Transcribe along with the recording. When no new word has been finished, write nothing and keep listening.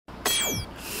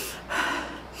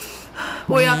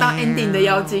我也要当 ending 的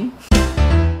妖精。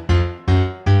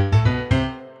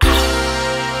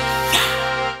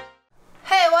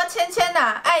嘿，我芊芊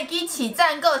呐，爱记起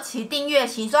赞、搁起订阅，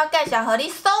先刷介绍给你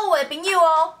所有的朋友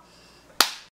哦。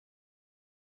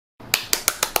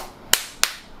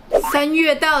3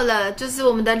月到了，就是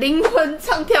我们的灵魂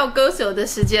唱跳歌手的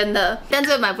时间了，但这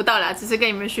个买不到啦，只是跟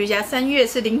你们说一下，3月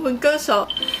是灵魂歌手。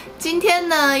今天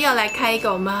呢，要来开一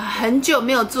个我们很久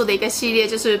没有做的一个系列，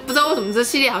就是不知道为什么这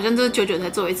系列好像就是久久才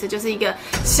做一次，就是一个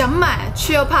想买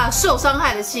却又怕受伤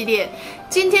害的系列。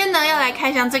今天呢，要来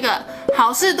开箱这个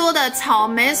好市多的草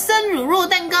莓生乳酪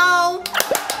蛋糕。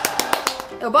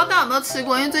我不知道大家有没有吃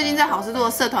过，因为最近在好市多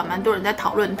的社团蛮多人在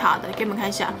讨论它的，给你们看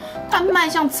一下，它卖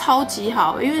相超级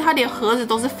好，因为它连盒子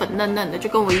都是粉嫩嫩的，就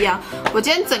跟我一样。我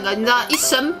今天整个你知道一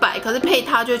身白，可是配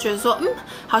它就会觉得说，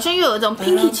好像又有一种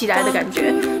pinky 起来的感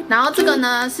觉。然后这个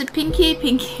呢是 pinky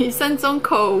 3种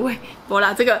口味，我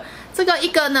啦这个一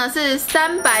个呢是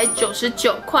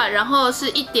399块，然后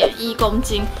是1.1公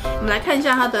斤。我们来看一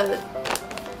下它的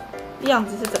样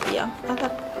子是怎么样。它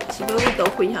几个味都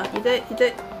会哈，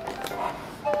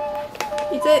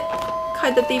你在开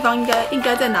的地方应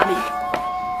该在哪里？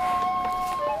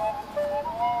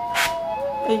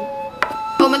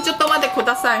我们就都买的苦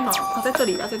大赛哈，在这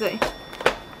里了，在这里。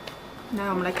来，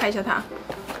我们来看一下它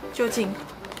究竟。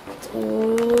哇！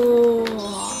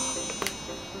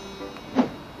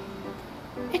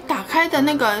打开的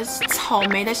那个草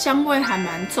莓的香味还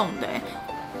蛮重的哎。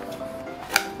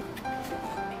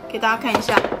给大家看一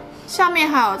下，下面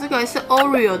还有这个是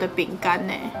Oreo 的饼干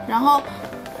呢，然后。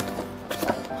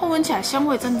它闻起来香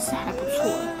味真的是还不错。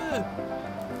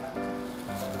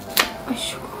哎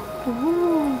呦，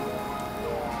哦，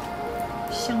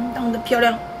相当的漂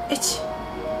亮。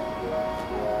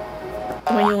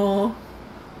哎呦，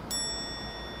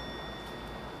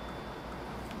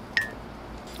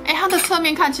它的侧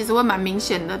面看其实会蛮明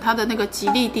显的，它的那个吉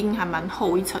利丁还蛮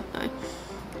厚一层的。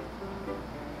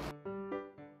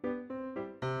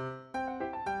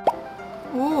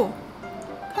哦，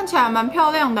看起来蛮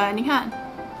漂亮的，你看。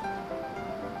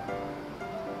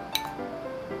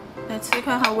来吃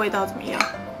看它的味道怎么样？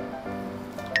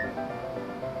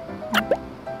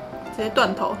直接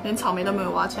断头，连草莓都没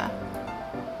有挖起来。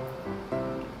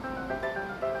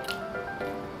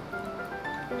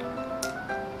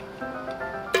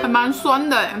还蛮酸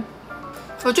的哎，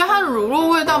我觉得它的乳酪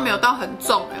味道没有到很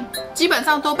重哎，基本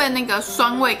上都被那个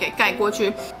酸味给盖过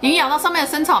去。你咬到上面的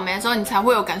生草莓的时候，你才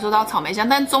会有感受到草莓香，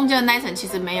但中间的那一层其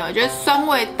实没有，我觉得酸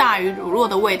味大于乳酪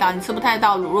的味道，你吃不太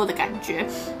到乳酪的感觉。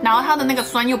然后它的那个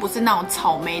酸又不是那种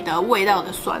草莓的味道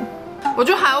的酸，我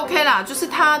觉得还 OK 啦，就是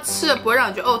它吃了不会让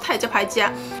你觉得哦太加拍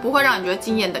加，不会让你觉得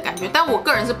惊艳的感觉。但我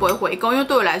个人是不会回购，因为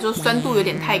对我来说酸度有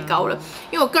点太高了，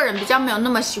因为我个人比较没有那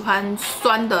么喜欢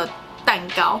酸的蛋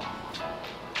糕。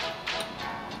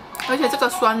而且这个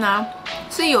酸啊，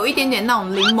是有一点点那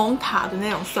种柠檬塔的那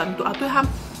种酸度啊。对它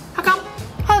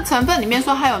的成分里面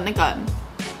说它有那个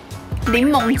柠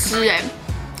檬汁，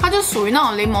它就属于那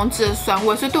种柠檬汁的酸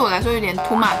味，所以对我来说有点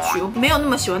too much， 我没有那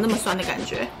么喜欢那么酸的感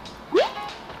觉。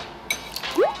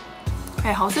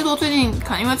好市多最近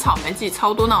可能因为草莓季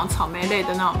超多那种草莓类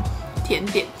的那种甜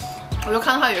点，我就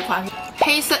看到它有一款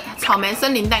草莓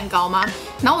森林蛋糕嘛，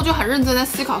然后我就很认真在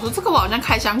思考说，这个我好像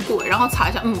开箱过，然后查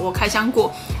一下，我开箱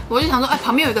过，我就想说，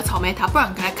旁边有一个草莓塔，不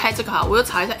然来开这个好，我就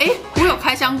查一下，我有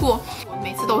开箱过，我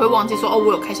每次都会忘记说，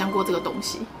我有开箱过这个东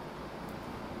西，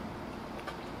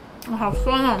好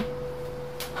酸哦。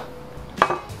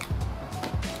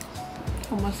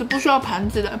我们是不需要盘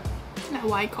子的，来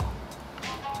挖一口。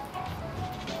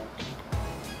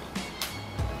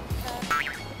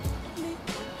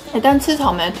但吃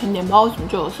草莓的甜点，不知道为什么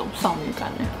就有种少女感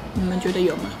呢？你们觉得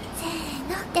有吗？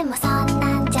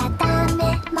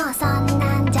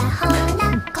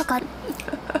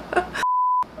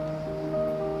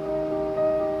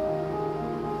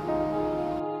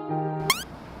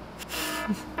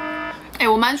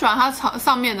我蛮喜欢它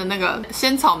上面的那个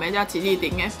鲜草莓加吉利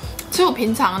丁其实我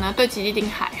平常呢对吉利丁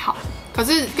还好，可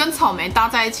是跟草莓搭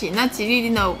在一起，那吉利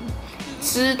丁的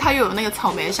汁它又有那个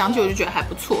草莓的香气，我就觉得还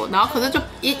不错。然后可是就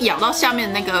一咬到下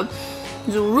面的那个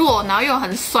乳酪，然后又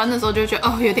很酸的时候，就觉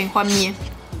得有点幻灭。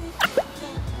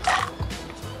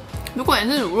如果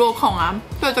你是乳酪控啊，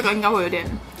对这个应该会有点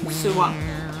失望。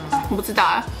我不知道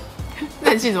啊，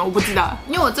任性什么我不知道，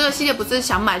因为我这个系列不是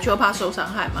想买却又怕受伤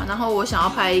害嘛，然后我想要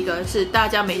拍一个是大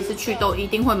家每一次去都一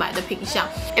定会买的品项。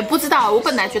不知道，我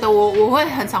本来觉得我会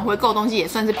很常回购的东西也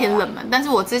算是偏冷门，但是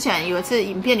我之前有一次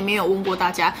影片里面有问过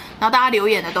大家，然后大家留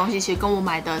言的东西其实跟我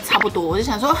买的差不多，我就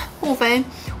想说，莫非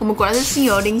我们果然是心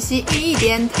有灵犀一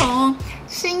点通，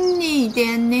心一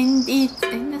点点滴，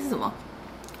那是什么？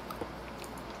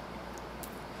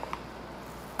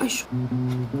哎呦，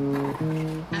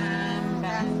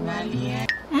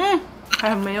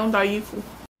还没用到衣服。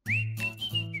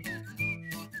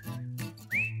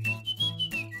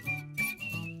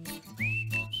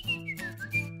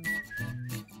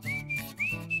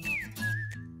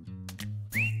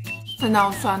真的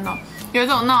好酸哦，有一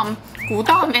种那种古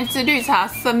道梅子绿茶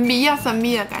生逼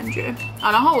的感觉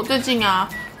啊。然后我最近啊，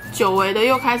久违的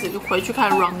又开始回去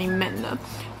看 Running Man 了，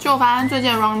就我发现最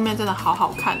近的 Running Man 真的好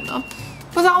好看的。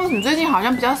不知道为什么最近好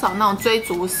像比较少那种追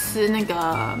逐撕那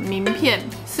个名片、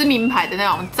撕名牌的那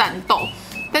种战斗，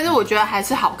但是我觉得还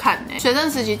是好看呢。学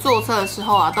生时期坐车的时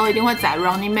候啊，都一定会载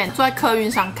Running Man 坐在客运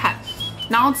上看，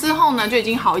然后之后呢就已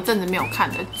经好一阵子没有看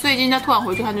了，最近再突然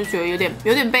回去看就觉得有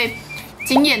点被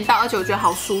惊艳到，而且我觉得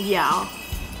好舒压哦。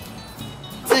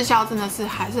字效真的是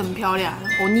还是很漂亮，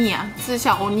欧尼啊，字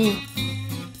效欧尼。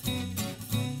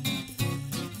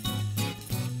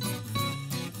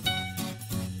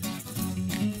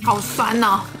好酸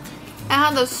哦，但它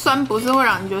的酸不是会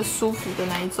让你觉得舒服的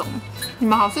那一种。你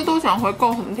们好市多喜欢回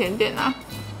购什么甜点啊？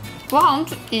我好像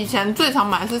以前最常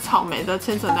买的是草莓的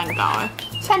千层蛋糕，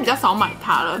现在比较少买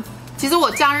它了。其实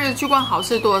我假日去逛好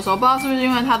市多的时候，不知道是不是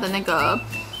因为它的那个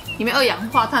里面二氧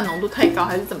化碳浓度太高，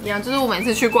还是怎么样？就是我每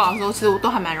次去逛的时候，其实我都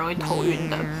还蛮容易头晕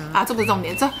的啊。这不是重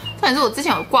点，这点是我之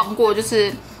前有逛过，就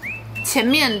是前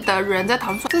面的人在讨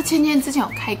论说，这千千之前有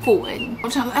开过我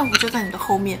想说，我就在你的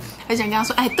后面，还想跟他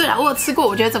说，对了，我有吃过，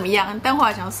我觉得怎么样？但后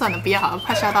来想算了，不要好了，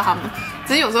怕吓到他们。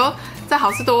只是有时候在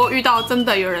好市多遇到真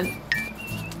的有人。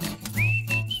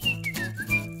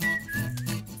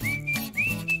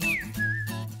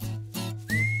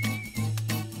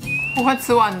我快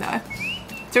吃完了，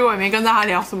结果也没跟大家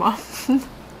聊什么。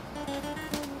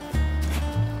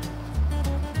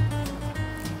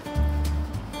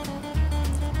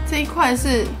这一块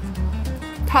是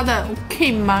它的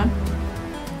king 吗？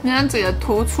你看整个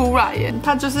凸出来耶，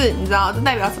它就是你知道这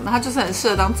代表什么？它就是很适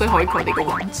合当最后一口的一个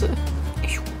王者。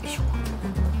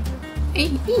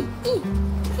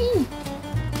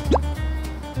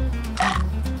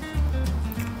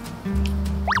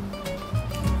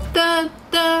哒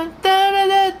哒哒哒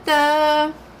哒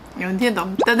哒，有人听得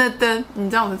懂？哒哒哒，你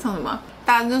知道我在唱什么？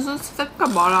大家就说在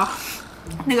干嘛啦？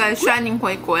那个 Shining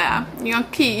回归啊，你看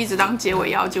Key 一直当结尾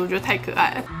妖精，我觉得太可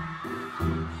爱了。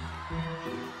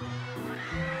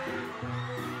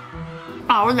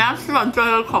啊，我等下吃完最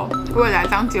后一口，我也来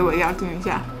当结尾妖精一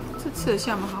下。这吃得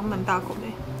下吗？好像蛮大口的。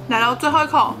来了，最后一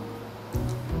口。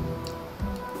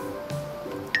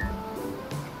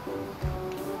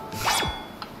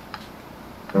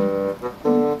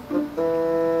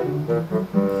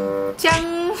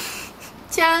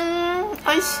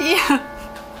美味しい。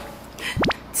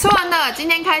吃完了，今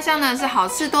天开箱呢是好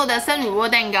市多的生乳酪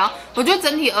蛋糕。我觉得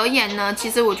整体而言呢，其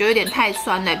实我觉得有点太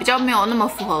酸了，比较没有那么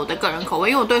符合我的个人口味。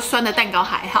因为我对酸的蛋糕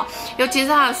还好，尤其是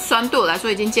它的酸对我来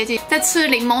说已经接近在吃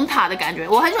柠檬塔的感觉。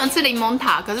我很喜欢吃柠檬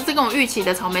塔，可是这跟我预期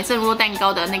的草莓生乳酪蛋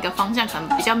糕的那个方向可能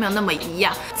比较没有那么一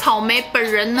样。草莓本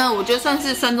人呢，我觉得算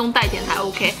是酸中带甜还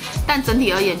OK， 但整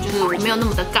体而言就是我没有那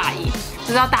么的尬意。不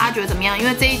知道大家觉得怎么样？因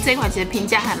为这一款其实评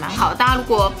价还蛮好的，大家如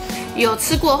果有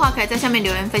吃过的话，可以在下面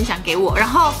留言分享给我。然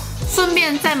后顺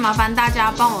便再麻烦大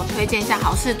家帮我推荐一下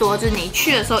好市多，就是你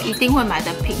去的时候一定会买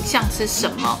的品项是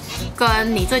什么，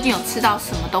跟你最近有吃到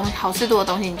什么东西好市多的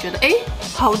东西，你觉得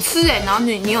好吃然后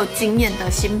你有经验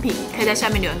的新品，可以在下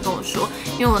面留言跟我说。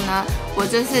因为我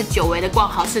这次久违的逛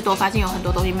好市多，发现有很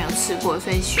多东西没有吃过，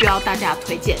所以需要大家的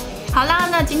推荐。好啦，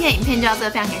那今天的影片就到这，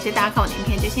非常感谢大家看我的影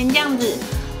片，就先这样子，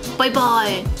拜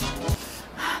拜。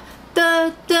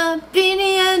哒哒比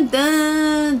利安哒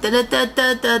哒哒哒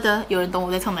哒哒哒，有人懂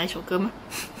我在唱哪一首歌吗？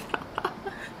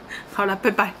好了，拜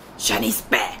拜。Chinese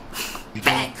back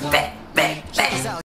back back。